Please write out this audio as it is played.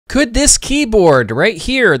Could this keyboard right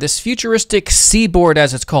here, this futuristic C-board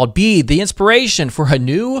as it's called, be the inspiration for a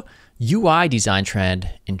new UI design trend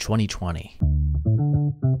in 2020?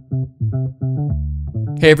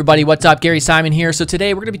 Hey everybody, what's up? Gary Simon here. So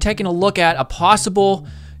today we're going to be taking a look at a possible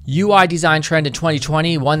UI design trend in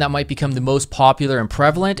 2020, one that might become the most popular and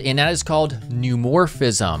prevalent, and that is called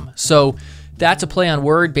Neumorphism. So that's a play on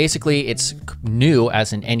word. Basically, it's new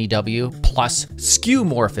as in NEW plus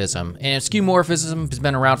Skeuomorphism. And Skeuomorphism has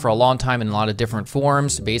been around for a long time in a lot of different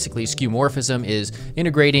forms. Basically, Skeuomorphism is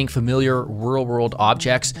integrating familiar real world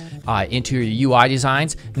objects into your UI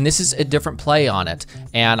designs. And this is a different play on it.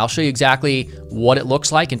 And I'll show you exactly what it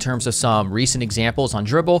looks like in terms of some recent examples on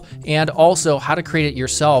Dribbble, and also how to create it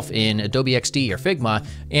yourself in Adobe XD or Figma,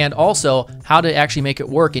 and also how to actually make it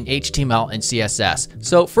work in HTML and CSS.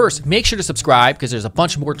 So first, make sure to subscribe because there's a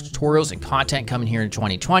bunch more tutorials and content coming here in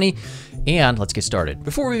 2020. And let's get started.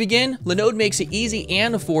 Before we begin, Linode makes it easy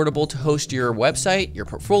and affordable to host your website, your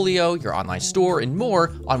portfolio, your online store, and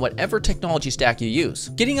more on whatever technology stack you use.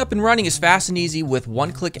 Getting up and running is fast and easy with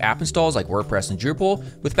one-click app installs like WordPress and Drupal.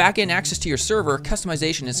 With back-end access to your server,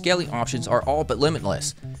 customization and scaling options are all but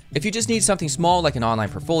limitless. If you just need something small like an online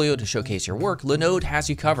portfolio to showcase your work, Linode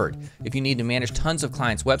has you covered. If you need to manage tons of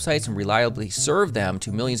clients' websites and reliably serve them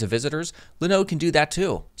to millions of visitors, Linode can do that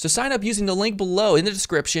too. So sign up using the link below in the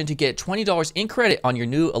description to get $20 in credit on your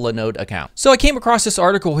new Linode account. So I came across this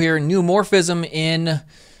article here, Neumorphism in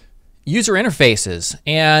user interfaces,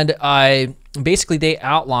 and basically they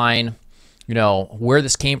outline where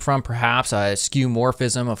this came from, perhaps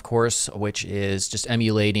Skeuomorphism, of course, which is just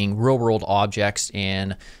emulating real-world objects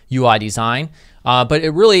in UI design. But it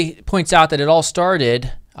really points out that it all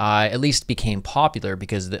started, at least became popular,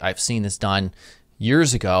 because I've seen this done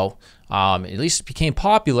years ago. At least it became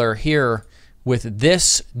popular here with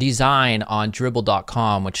this design on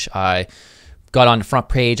dribbble.com, which I got on the front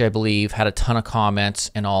page, I believe, had a ton of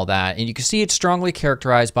comments and all that. And you can see it's strongly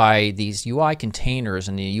characterized by these UI containers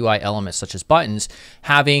and the UI elements such as buttons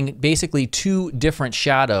having basically two different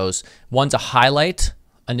shadows. One's a highlight,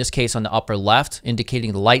 in this case on the upper left,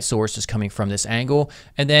 indicating the light source is coming from this angle,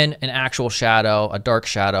 and then an actual shadow, a dark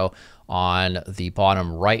shadow on the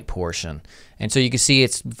bottom right portion. And so you can see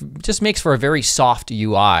it just makes for a very soft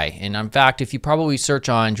UI. And in fact, if you probably search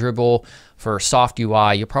on Dribbble for soft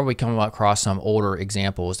UI, you'll probably come across some older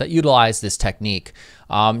examples that utilize this technique.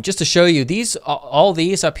 Just to show you, all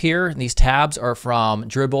these up here, these tabs are from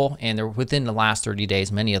Dribbble, and they're within the last 30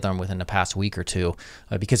 days, many of them within the past week or two,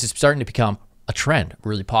 because it's starting to become a trend,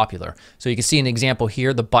 really popular. So you can see an example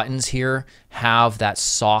here, the buttons here have that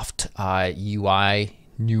soft UI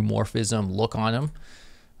Neumorphism look on them.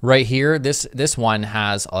 Right here, this one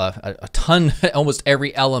has a ton, almost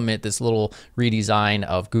every element. This little redesign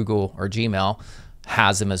of Google or Gmail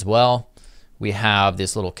has them as well. We have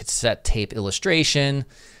this little cassette tape illustration,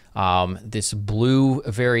 this blue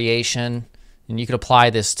variation, and you could apply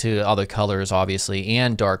this to other colors, obviously,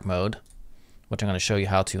 and dark mode, which I'm going to show you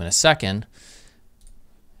how to in a second.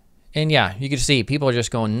 And yeah, you can see people are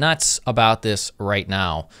just going nuts about this right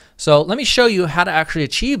now. So let me show you how to actually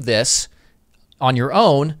achieve this on your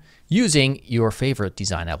own using your favorite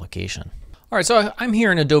design application. All right, so I'm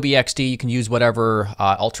here in Adobe XD. You can use whatever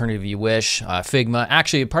alternative you wish. Figma,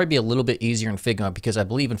 actually it'd probably be a little bit easier in Figma because I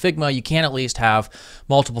believe in Figma you can at least have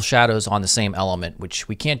multiple shadows on the same element, which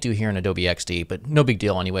we can't do here in Adobe XD, but no big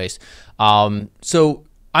deal anyways. So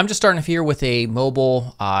I'm just starting here with a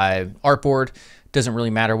mobile artboard. Doesn't really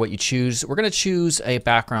matter what you choose. We're gonna choose a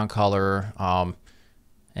background color,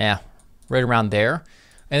 right around there.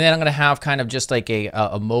 And then I'm gonna have kind of just like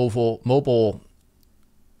a mobile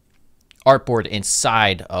artboard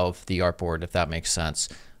inside of the artboard, if that makes sense.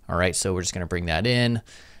 All right, so we're just gonna bring that in.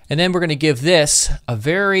 And then we're gonna give this a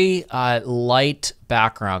very light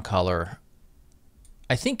background color.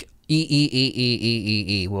 I think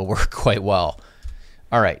E will work quite well.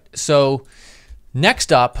 All right, so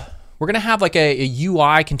next up, we're gonna have like a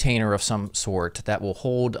UI container of some sort that will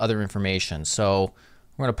hold other information. So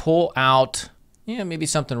we're gonna pull out, maybe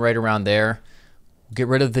something right around there. Get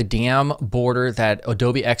rid of the damn border that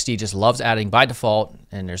Adobe XD just loves adding by default,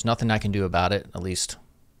 and there's nothing I can do about it, at least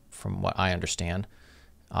from what I understand.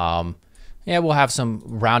 We'll have some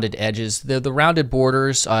rounded edges. The rounded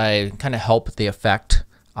borders kind of help the effect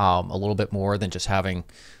a little bit more than just having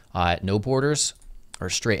no borders, or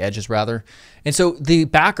straight edges rather. And so the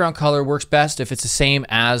background color works best if it's the same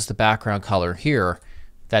as the background color here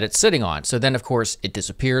that it's sitting on. So then of course it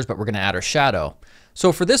disappears, but we're gonna add our shadow.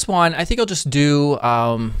 So for this one, I think I'll just do,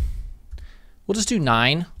 we'll just do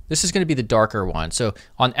 9. This is gonna be the darker one. So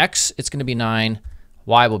on X, it's gonna be 9,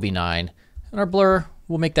 Y will be 9, and our blur,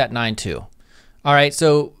 we'll make that 9 too. All right,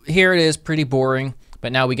 so here it is, pretty boring,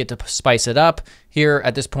 but now we get to spice it up. Here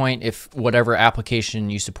at this point, if whatever application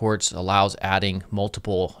you support allows adding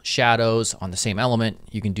multiple shadows on the same element,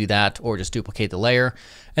 you can do that, or just duplicate the layer.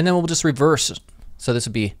 And then we'll just reverse. So this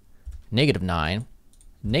would be -9,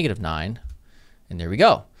 -9, and there we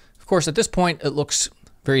go. Of course, at this point, it looks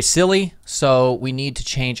very silly, so we need to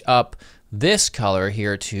change up this color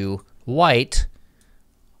here to white.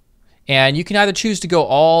 And you can either choose to go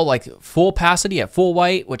all like full opacity at full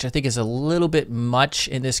white, which I think is a little bit much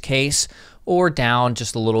in this case, or down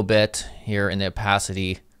just a little bit here in the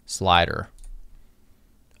opacity slider.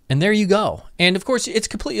 And there you go. And of course, it's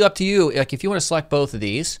completely up to you. Like if you want to select both of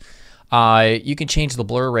these, you can change the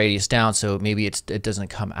blur radius down so maybe it doesn't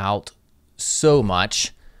come out so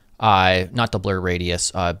much. Not the blur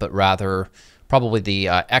radius, but rather probably the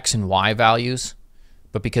X and Y values.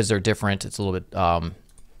 But because they're different, it's a little bit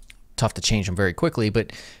tough to change them very quickly,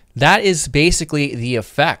 but that is basically the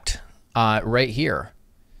effect right here.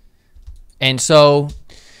 And so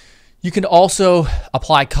you can also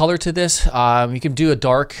apply color to this. You can do a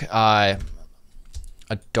dark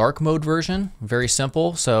mode version, very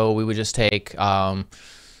simple. So we would just take,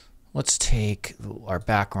 let's take our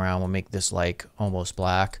background. We'll make this like almost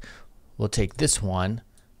black. We'll take this one.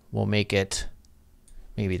 We'll make it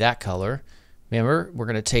maybe that color. Remember, we're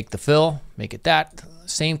going to take the fill, make it that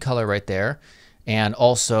same color right there, and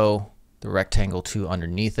also the rectangle too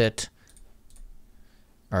underneath it.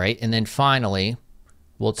 All right, and then finally,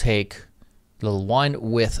 we'll take the one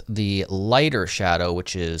with the lighter shadow,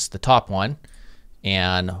 which is the top one,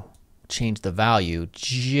 and change the value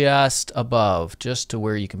just above, just to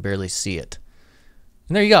where you can barely see it.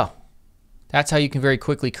 And there you go. That's how you can very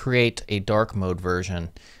quickly create a dark mode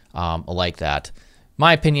version like that.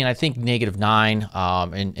 My opinion, I think -9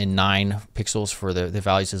 and 9 pixels for the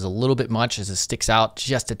values is a little bit much, as it sticks out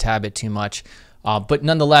just a tad bit too much. But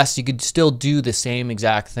nonetheless, you could still do the same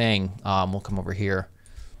exact thing. We'll come over here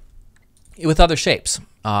with other shapes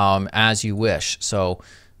as you wish. So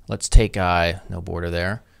let's take no border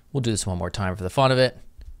there. We'll do this one more time for the fun of it.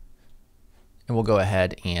 And we'll go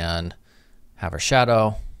ahead and have our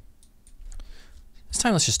shadow. This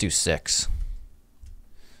time let's just do 6.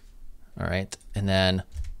 All right, and then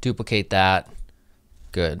duplicate that.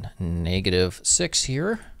 Good, -6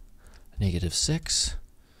 here, -6,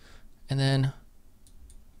 and then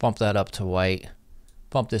bump that up to white,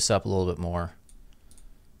 bump this up a little bit more,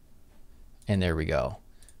 and there we go.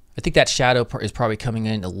 I think that shadow is probably coming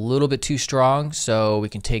in a little bit too strong, so we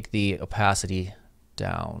can take the opacity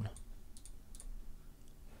down.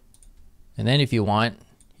 And then if you want,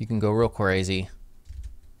 you can go real crazy,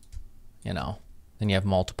 you know. Then you have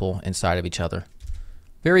multiple inside of each other.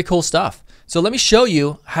 Very cool stuff. So let me show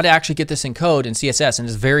you how to actually get this in code in CSS, and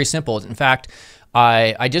it's very simple. In fact,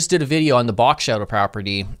 I just did a video on the box shadow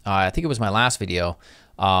property. I think it was my last video,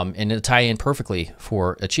 and it'll tie in perfectly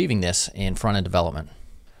for achieving this in front-end development.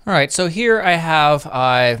 All right, so here I have,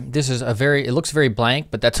 this is it looks very blank,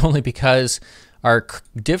 but that's only because our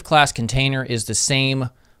div class container is the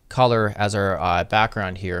same color as our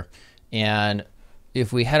background here. And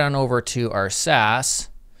if we head on over to our Sass,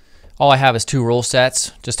 all I have is 2 rule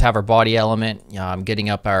sets. Just have our body element, getting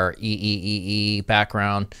up our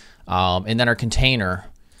background, and then our container.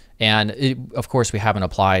 And of course, we haven't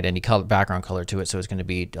applied any background color to it, so it's going to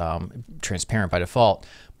be transparent by default.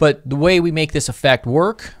 But the way we make this effect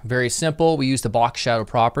work, very simple. We use the box shadow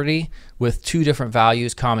property with 2 different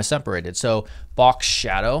values, comma separated. So box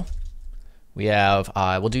shadow. We have,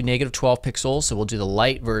 we'll do -12 pixels, so we'll do the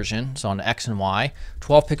light version, so on the X and Y,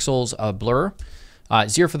 12 pixels of blur,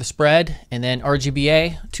 0 for the spread, and then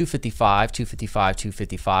RGBA, 255, 255,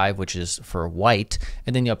 255, which is for white,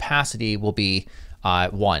 and then the opacity will be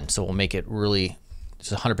 1, so we'll make it really,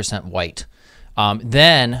 it's 100% white.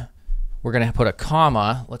 Then we're going to put a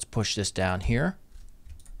comma. Let's push this down here.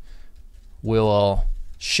 We'll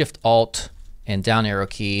Shift Alt and down arrow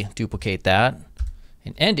key, duplicate that,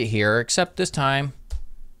 and end it here, except this time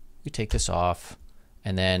we take this off,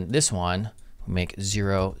 and then this one we make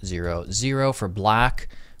 0, 0, 0 for black,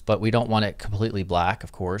 but we don't want it completely black,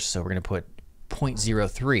 of course, so we're going to put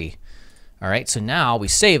 0.03. All right, so now we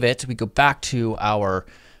save it. We go back to our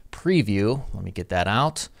preview. Let me get that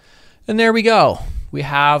out, and there we go. We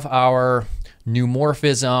have our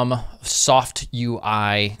Newmorphism soft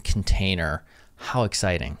UI container. How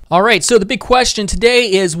exciting. All right, so the big question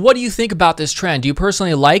today is, what do you think about this trend? Do you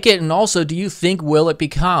personally like it? And also, do you think will it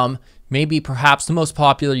become maybe perhaps the most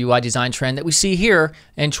popular UI design trend that we see here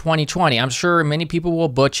in 2020? I'm sure many people will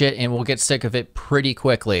butch it and will get sick of it pretty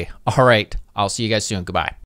quickly. All right, I'll see you guys soon. Goodbye.